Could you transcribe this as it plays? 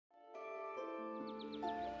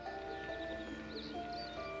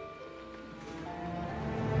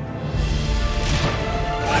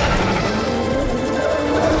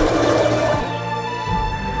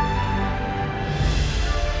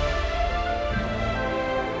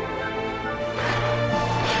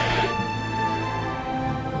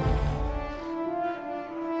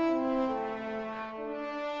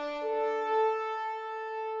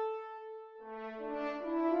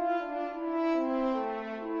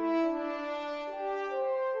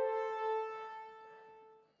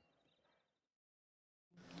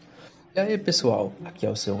E aí pessoal, aqui é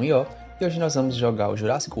o seu Ió e hoje nós vamos jogar o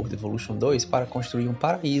Jurassic World Evolution 2 para construir um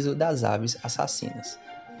paraíso das aves assassinas.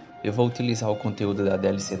 Eu vou utilizar o conteúdo da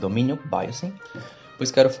DLC Dominion Biosyn,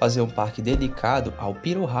 pois quero fazer um parque dedicado ao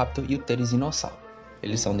Pyroraptor e o Therizinosaurus.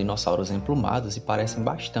 Eles são dinossauros emplumados e parecem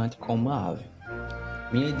bastante com uma ave.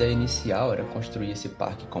 Minha ideia inicial era construir esse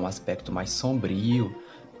parque com um aspecto mais sombrio,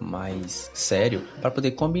 mais sério, para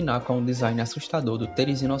poder combinar com o design assustador do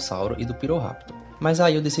Therizinosauro e do Pyroraptor. Mas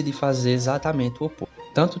aí eu decidi fazer exatamente o oposto.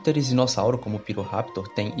 Tanto o Therizinosauro como o Pyroraptor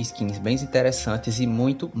têm skins bem interessantes e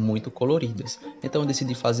muito coloridas. Então eu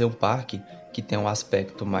decidi fazer um parque que tem um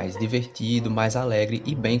aspecto mais divertido, mais alegre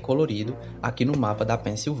e bem colorido aqui no mapa da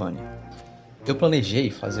Pensilvânia. Eu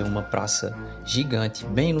planejei fazer uma praça gigante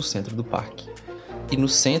bem no centro do parque. E no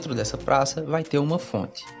centro dessa praça vai ter uma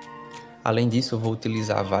fonte. Além disso, eu vou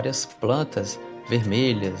utilizar várias plantas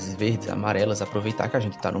vermelhas, verdes, amarelas, aproveitar que a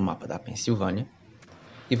gente está no mapa da Pensilvânia.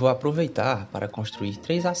 E vou aproveitar para construir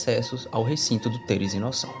 3 acessos ao recinto do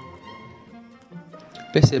Therizinosaurus.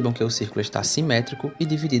 Percebam que o círculo está simétrico e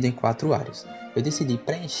dividido em 4 áreas. Eu decidi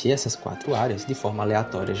preencher essas 4 áreas de forma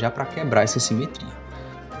aleatória já para quebrar essa simetria.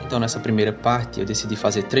 Então nessa primeira parte eu decidi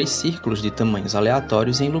fazer 3 círculos de tamanhos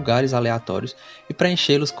aleatórios em lugares aleatórios e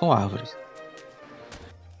preenchê-los com árvores.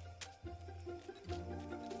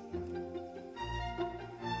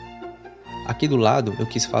 Aqui do lado eu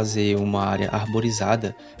quis fazer uma área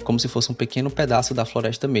arborizada, como se fosse um pequeno pedaço da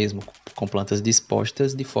floresta mesmo, com plantas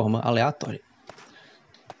dispostas de forma aleatória.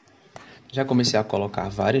 Já comecei a colocar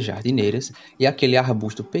várias jardineiras e aquele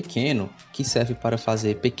arbusto pequeno que serve para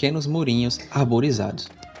fazer pequenos murinhos arborizados.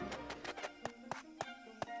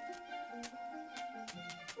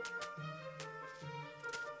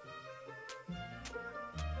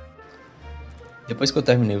 Depois que eu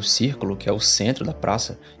terminei o círculo, que é o centro da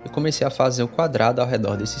praça, eu comecei a fazer o quadrado ao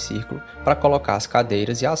redor desse círculo para colocar as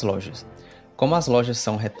cadeiras e as lojas. Como as lojas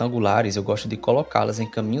são retangulares, eu gosto de colocá-las em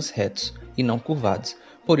caminhos retos e não curvados,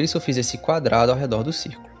 por isso eu fiz esse quadrado ao redor do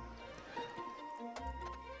círculo.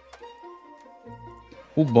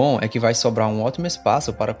 O bom é que vai sobrar um ótimo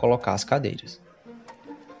espaço para colocar as cadeiras.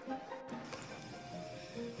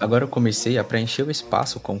 Agora eu comecei a preencher o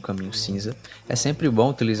espaço com o caminho cinza. É sempre bom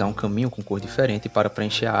utilizar um caminho com cor diferente para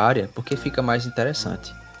preencher a área, porque fica mais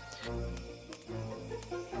interessante.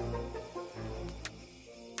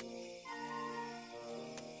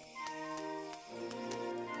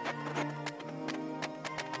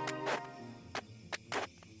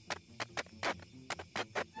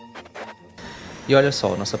 E olha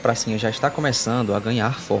só, nossa pracinha já está começando a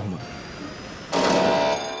ganhar forma.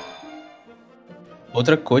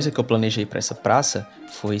 Outra coisa que eu planejei para essa praça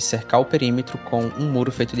foi cercar o perímetro com um muro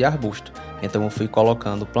feito de arbusto, então eu fui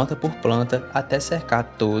colocando planta por planta até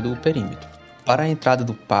cercar todo o perímetro. Para a entrada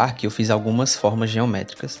do parque eu fiz algumas formas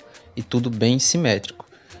geométricas e tudo bem simétrico.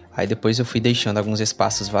 Aí depois eu fui deixando alguns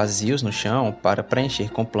espaços vazios no chão para preencher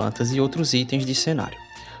com plantas e outros itens de cenário.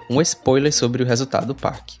 Um spoiler sobre o resultado do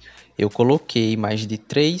parque. Eu coloquei mais de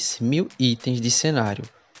 3.000 itens de cenário,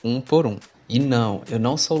 um por um. E não, eu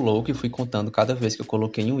não sou louco e fui contando cada vez que eu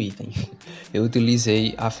coloquei um item. Eu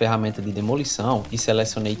utilizei a ferramenta de demolição e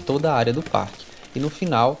selecionei toda a área do parque. E no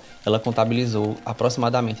final, ela contabilizou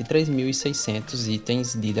aproximadamente 3.600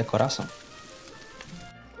 itens de decoração.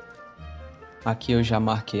 Aqui eu já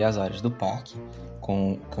marquei as áreas do parque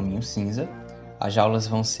com caminho cinza. As jaulas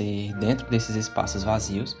vão ser dentro desses espaços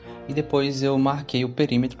vazios e depois eu marquei o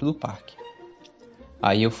perímetro do parque.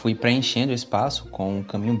 Aí eu fui preenchendo o espaço com um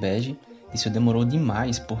caminho bege. Isso demorou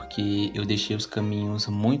demais porque eu deixei os caminhos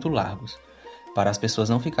muito largos, para as pessoas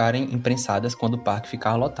não ficarem imprensadas quando o parque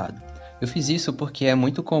ficar lotado. Eu fiz isso porque é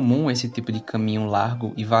muito comum esse tipo de caminho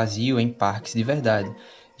largo e vazio em parques de verdade,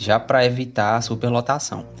 já para evitar a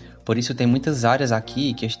superlotação. Por isso tem muitas áreas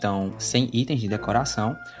aqui que estão sem itens de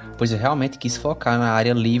decoração, pois eu realmente quis focar na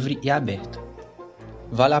área livre e aberta.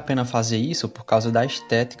 Vale a pena fazer isso por causa da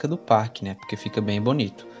estética do parque, né? Porque fica bem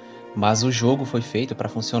bonito. Mas o jogo foi feito para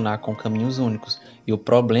funcionar com caminhos únicos, e o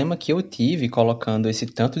problema que eu tive colocando esse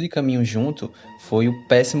tanto de caminho junto foi o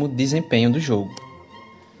péssimo desempenho do jogo.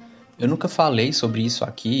 Eu nunca falei sobre isso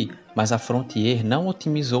aqui, mas a Frontier não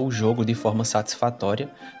otimizou o jogo de forma satisfatória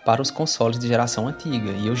para os consoles de geração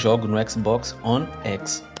antiga, e eu jogo no Xbox One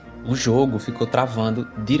X. O jogo ficou travando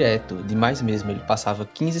direto, demais mesmo, ele passava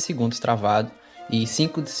 15 segundos travado, e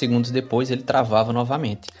 5 segundos depois ele travava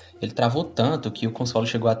novamente. Ele travou tanto que o console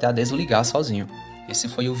chegou até a desligar sozinho. Esse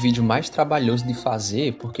foi o vídeo mais trabalhoso de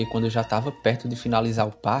fazer, porque quando eu já estava perto de finalizar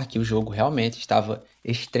o parque, o jogo realmente estava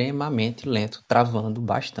extremamente lento, travando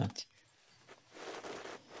bastante.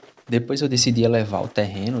 Depois eu decidi elevar o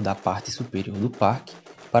terreno da parte superior do parque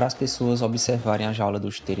para as pessoas observarem a jaula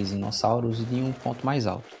dos Therizinosaurus de um ponto mais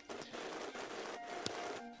alto.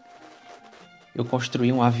 Eu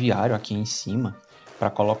construí um aviário aqui em cima para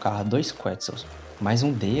colocar 2 Quetzals, mas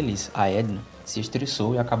um deles, a Edna, se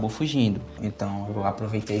estressou e acabou fugindo. Então eu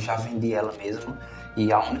aproveitei e já vendi ela mesmo,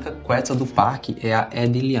 e a única Quetzal do parque é a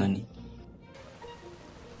Ediliane.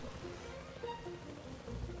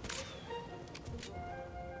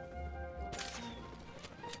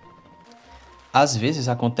 Às vezes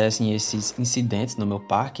acontecem esses incidentes no meu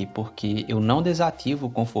parque porque eu não desativo o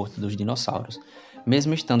conforto dos dinossauros,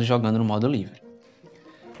 mesmo estando jogando no modo livre.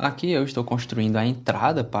 Aqui eu estou construindo a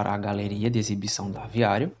entrada para a galeria de exibição do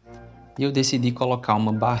aviário e eu decidi colocar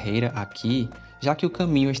uma barreira aqui, já que o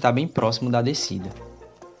caminho está bem próximo da descida.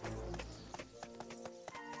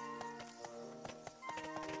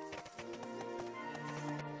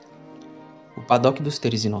 O paddock dos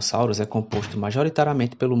Therizinosaurus é composto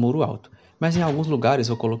majoritariamente pelo muro alto, mas em alguns lugares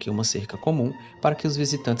eu coloquei uma cerca comum para que os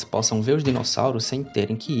visitantes possam ver os dinossauros sem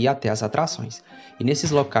terem que ir até as atrações. E nesses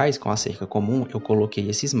locais com a cerca comum eu coloquei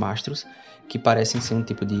esses mastros que parecem ser um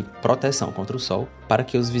tipo de proteção contra o sol, para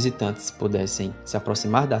que os visitantes pudessem se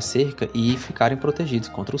aproximar da cerca e ficarem protegidos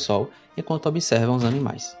contra o sol enquanto observam os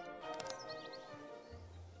animais.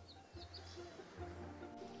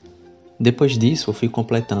 Depois disso eu fui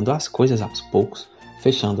completando as coisas aos poucos,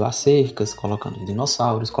 fechando as cercas, colocando os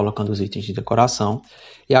dinossauros, colocando os itens de decoração.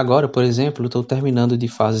 E agora, por exemplo, estou terminando de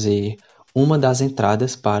fazer uma das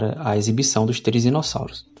entradas para a exibição dos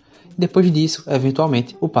Therizinosaurus. Depois disso,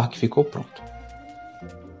 eventualmente, o parque ficou pronto.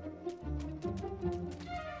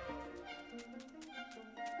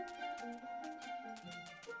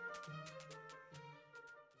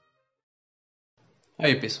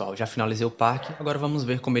 Aí pessoal, já finalizei o parque, agora vamos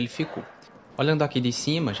ver como ele ficou. Olhando aqui de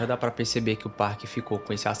cima, já dá para perceber que o parque ficou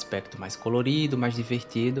com esse aspecto mais colorido, mais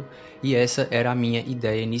divertido, e essa era a minha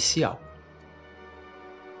ideia inicial.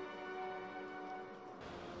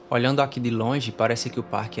 Olhando aqui de longe, parece que o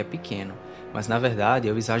parque é pequeno, mas na verdade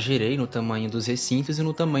eu exagerei no tamanho dos recintos e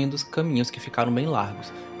no tamanho dos caminhos que ficaram bem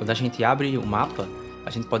largos. Quando a gente abre o mapa, a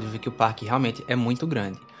gente pode ver que o parque realmente é muito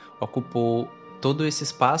grande. Ocupou todo esse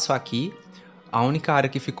espaço aqui, a única área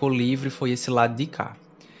que ficou livre foi esse lado de cá.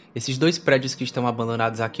 Esses 2 prédios que estão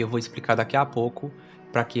abandonados aqui eu vou explicar daqui a pouco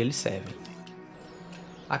para que eles servem.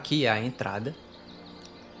 Aqui é a entrada.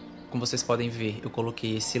 Como vocês podem ver, eu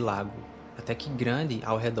coloquei esse lago até que grande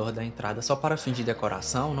ao redor da entrada só para fins de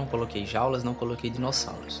decoração, não coloquei jaulas, não coloquei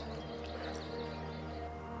dinossauros.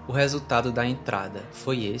 O resultado da entrada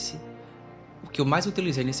foi esse. O que eu mais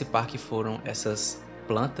utilizei nesse parque foram essas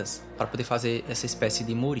plantas para poder fazer essa espécie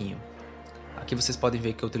de murinho. Aqui vocês podem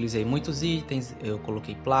ver que eu utilizei muitos itens, eu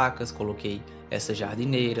coloquei placas, coloquei essas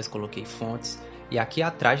jardineiras, coloquei fontes. E aqui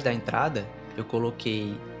atrás da entrada eu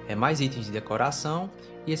coloquei mais itens de decoração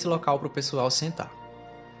e esse local para o pessoal sentar.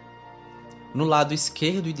 No lado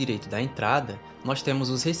esquerdo e direito da entrada, nós temos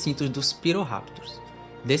os recintos dos Pyroraptors.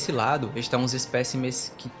 Desse lado estão os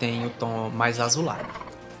espécimes que têm o tom mais azulado.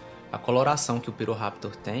 A coloração que o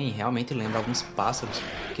Pyroraptor tem realmente lembra alguns pássaros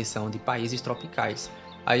que são de países tropicais.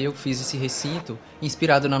 Aí eu fiz esse recinto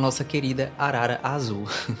inspirado na nossa querida arara azul.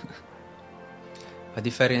 A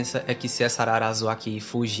diferença é que se essa arara azul aqui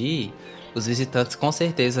fugir, os visitantes com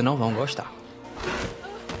certeza não vão gostar.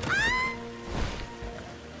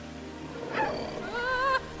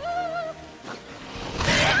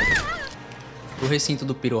 No recinto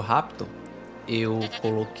do Pyroraptor, eu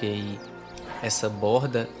coloquei essa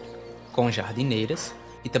borda com jardineiras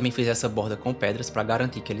e também fiz essa borda com pedras para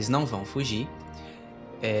garantir que eles não vão fugir.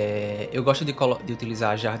 Eu gosto de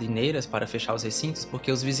utilizar jardineiras para fechar os recintos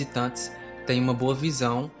porque os visitantes têm uma boa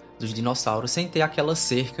visão dos dinossauros sem ter aquela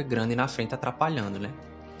cerca grande na frente atrapalhando, né?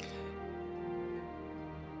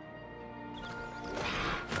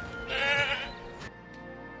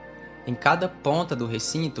 Em cada ponta do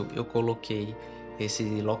recinto eu coloquei esse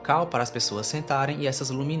local para as pessoas sentarem e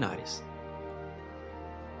essas luminárias.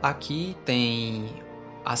 Aqui tem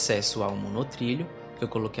acesso ao monotrilho, que eu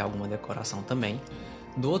coloquei alguma decoração também.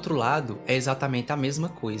 Do outro lado é exatamente a mesma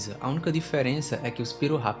coisa, a única diferença é que os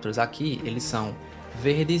Pyroraptors aqui eles são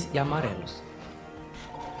verdes e amarelos.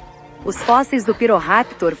 Os fósseis do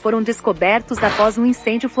Pyroraptor foram descobertos após um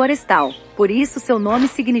incêndio florestal, por isso seu nome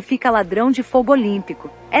significa ladrão de fogo olímpico.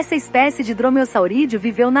 Essa espécie de dromeossaurídeo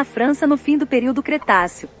viveu na França no fim do período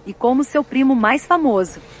Cretáceo, e como seu primo mais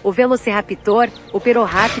famoso, o Velociraptor, o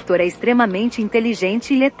Pyroraptor é extremamente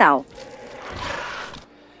inteligente e letal.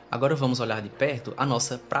 Agora vamos olhar de perto a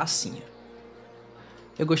nossa pracinha.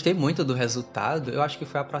 Eu gostei muito do resultado, eu acho que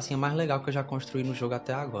foi a pracinha mais legal que eu já construí no jogo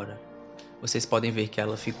até agora. Vocês podem ver que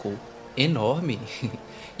ela ficou enorme.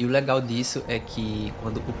 E o legal disso é que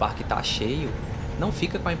quando o parque está cheio, não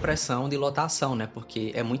fica com a impressão de lotação, né?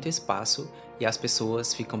 Porque é muito espaço e as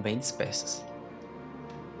pessoas ficam bem dispersas.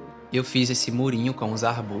 Eu fiz esse murinho com os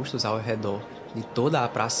arbustos ao redor de toda a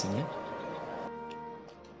pracinha.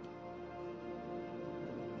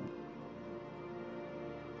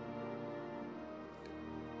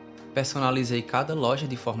 Personalizei cada loja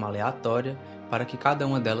de forma aleatória para que cada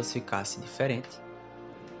uma delas ficasse diferente.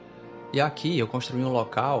 E aqui eu construí um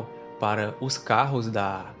local para os carros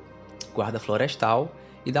da guarda florestal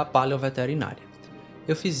e da paleoveterinária.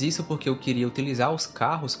 Eu fiz isso porque eu queria utilizar os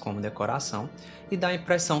carros como decoração e dar a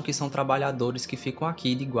impressão que são trabalhadores que ficam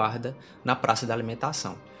aqui de guarda na praça da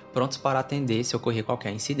alimentação, prontos para atender se ocorrer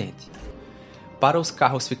qualquer incidente. Para os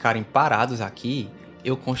carros ficarem parados aqui,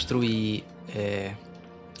 eu construí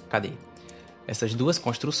essas duas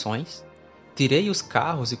construções, tirei os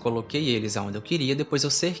carros e coloquei eles onde eu queria, depois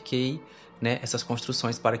eu cerquei, né, essas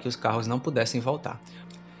construções para que os carros não pudessem voltar.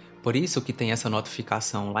 Por isso que tem essa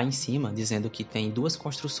notificação lá em cima, dizendo que tem duas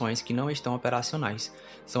construções que não estão operacionais.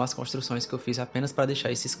 São as construções que eu fiz apenas para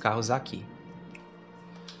deixar esses carros aqui.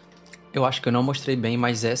 Eu acho que eu não mostrei bem,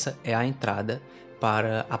 mas essa é a entrada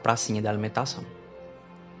para a pracinha da alimentação.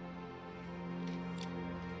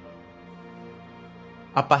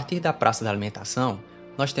 A partir da praça da alimentação,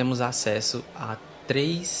 nós temos acesso a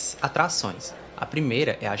 3 atrações. A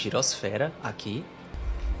primeira é a girosfera, aqui.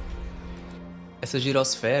 Essa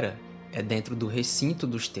girosfera é dentro do recinto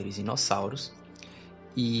dos Therizinosaurus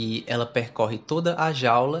e ela percorre toda a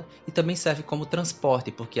jaula e também serve como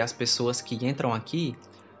transporte, porque as pessoas que entram aqui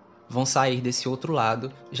vão sair desse outro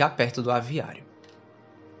lado, já perto do aviário.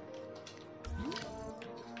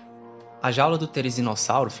 A jaula do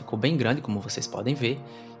Therizinossauro ficou bem grande, como vocês podem ver,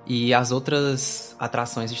 e as outras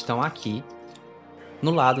atrações estão aqui,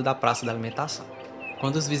 no lado da praça da alimentação.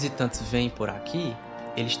 Quando os visitantes vêm por aqui,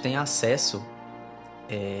 eles têm acesso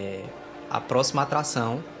à próxima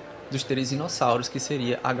atração dos Therizinosaurus, que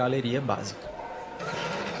seria a galeria básica.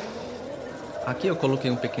 Aqui eu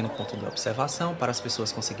coloquei um pequeno ponto de observação para as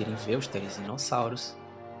pessoas conseguirem ver os Therizinosaurus.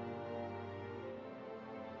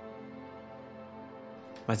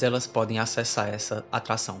 Mas elas podem acessar essa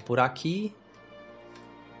atração por aqui,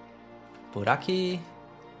 por aqui,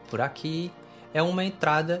 por aqui. É uma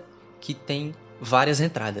entrada que tem várias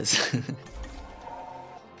entradas.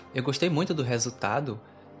 Eu gostei muito do resultado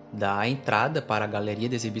da entrada para a galeria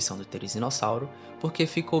de exibição do Therizinossauro, porque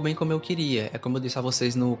ficou bem como eu queria. É como eu disse a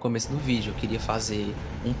vocês no começo do vídeo, eu queria fazer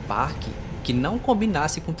um parque que não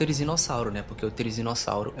combinasse com o Therizinossauro, né? Porque o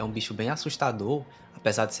Therizinossauro é um bicho bem assustador,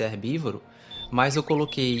 apesar de ser herbívoro, mas eu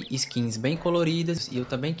coloquei skins bem coloridas e eu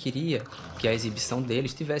também queria que a exibição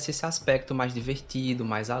deles tivesse esse aspecto mais divertido,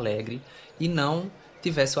 mais alegre e não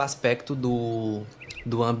tivesse o aspecto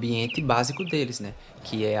do ambiente básico deles, né?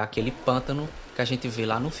 Que é aquele pântano que a gente vê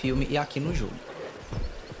lá no filme e aqui no jogo.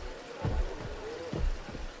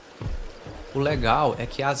 O legal é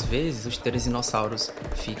que às vezes os Therizinossauros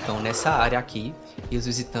ficam nessa área aqui e os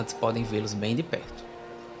visitantes podem vê-los bem de perto.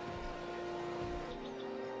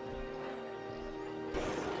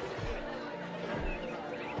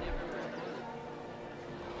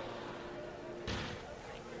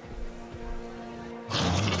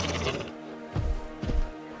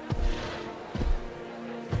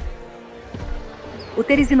 O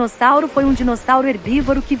Therizinossauro foi um dinossauro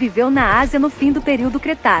herbívoro que viveu na Ásia no fim do período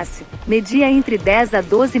Cretáceo. Media entre 10 a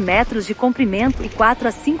 12 metros de comprimento e 4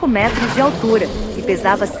 a 5 metros de altura, e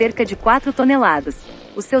pesava cerca de 4 toneladas.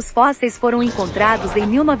 Os seus fósseis foram encontrados em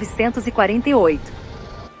 1948.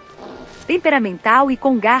 Temperamental e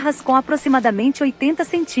com garras com aproximadamente 80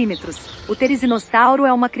 centímetros, o Therizinossauro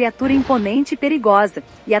é uma criatura imponente e perigosa,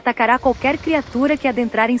 e atacará qualquer criatura que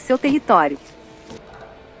adentrar em seu território.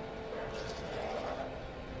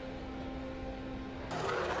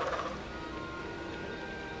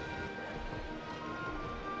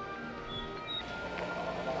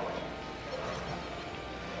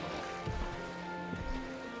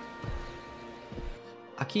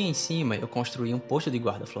 Aqui em cima eu construí um posto de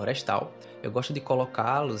guarda florestal. Eu gosto de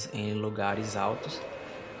colocá-los em lugares altos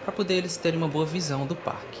para poder eles terem uma boa visão do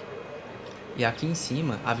parque. E aqui em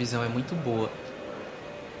cima a visão é muito boa.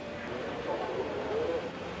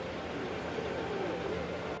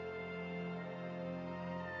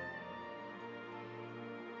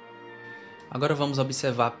 Agora vamos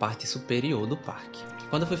observar a parte superior do parque.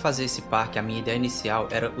 Quando eu fui fazer esse parque, a minha ideia inicial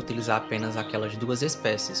era utilizar apenas aquelas duas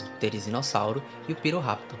espécies, o Therizinossauro e o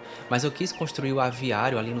Pyroraptor. Mas eu quis construir o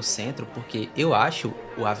aviário ali no centro porque eu acho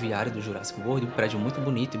o aviário do Jurassic World um prédio muito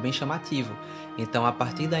bonito e bem chamativo. Então a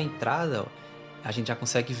partir da entrada, a gente já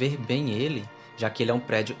consegue ver bem ele, já que ele é um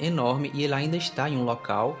prédio enorme e ele ainda está em um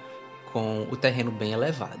local com o terreno bem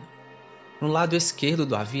elevado. No lado esquerdo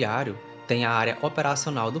do aviário tem a área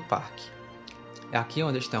operacional do parque. É aqui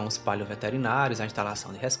onde estão os paleoveterinários, a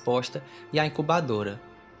instalação de resposta e a incubadora.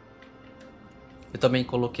 Eu também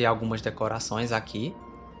coloquei algumas decorações aqui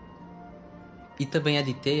e também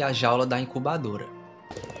editei a jaula da incubadora.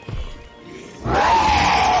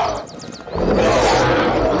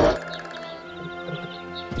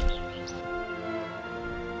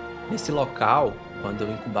 Nesse local, quando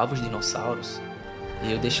eu incubava os dinossauros,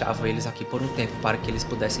 eu deixava eles aqui por um tempo para que eles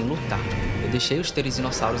pudessem lutar. Eu deixei os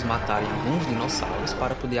Therizinosaurus matarem alguns dinossauros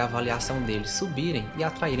para poder a avaliação deles subirem e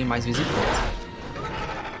atraírem mais visitantes.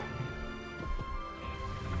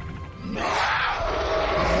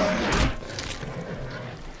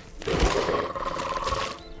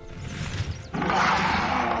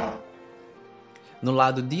 No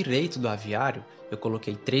lado direito do aviário, eu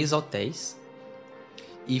coloquei 3 hotéis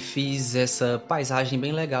e fiz essa paisagem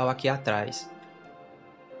bem legal aqui atrás.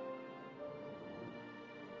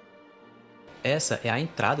 Essa é a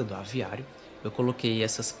entrada do aviário. Eu coloquei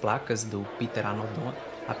essas placas do Pteranodon,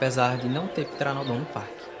 apesar de não ter Pteranodon no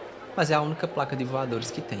parque, mas é a única placa de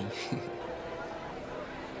voadores que tem.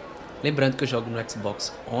 Lembrando que eu jogo no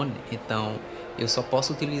Xbox One, então eu só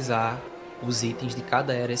posso utilizar os itens de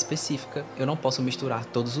cada era específica. Eu não posso misturar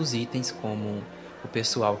todos os itens como o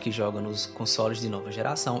pessoal que joga nos consoles de nova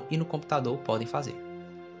geração e no computador podem fazer.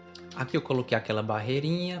 Aqui eu coloquei aquela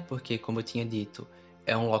barreirinha porque, como eu tinha dito,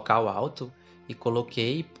 é um local alto e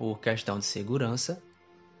coloquei por questão de segurança.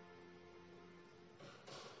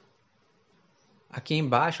 Aqui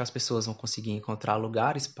embaixo as pessoas vão conseguir encontrar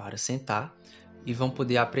lugares para sentar e vão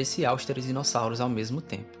poder apreciar os Therizinosaurus ao mesmo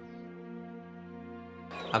tempo.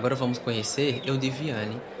 Agora vamos conhecer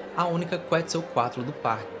Eudiviane, a única Quetzalcoatlus do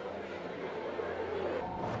parque.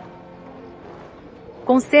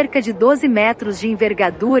 Com cerca de 12 metros de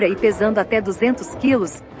envergadura e pesando até 200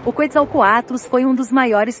 quilos, o Quetzalcoatlus foi um dos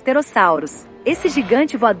maiores pterossauros. Esse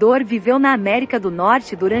gigante voador viveu na América do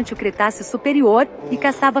Norte durante o Cretáceo Superior e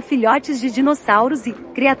caçava filhotes de dinossauros e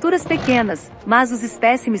criaturas pequenas, mas os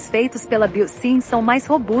espécimes feitos pela Biosyn são mais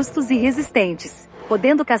robustos e resistentes,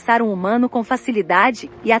 podendo caçar um humano com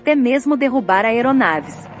facilidade e até mesmo derrubar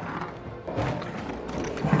aeronaves.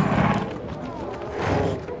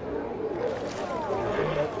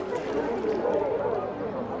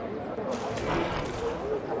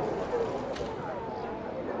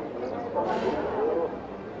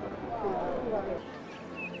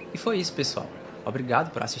 E foi isso, pessoal.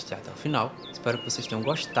 Obrigado por assistir até o final. Espero que vocês tenham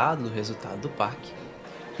gostado do resultado do parque.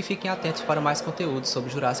 E fiquem atentos para mais conteúdo sobre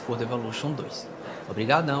Jurassic World Evolution 2.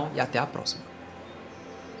 Obrigadão e até a próxima.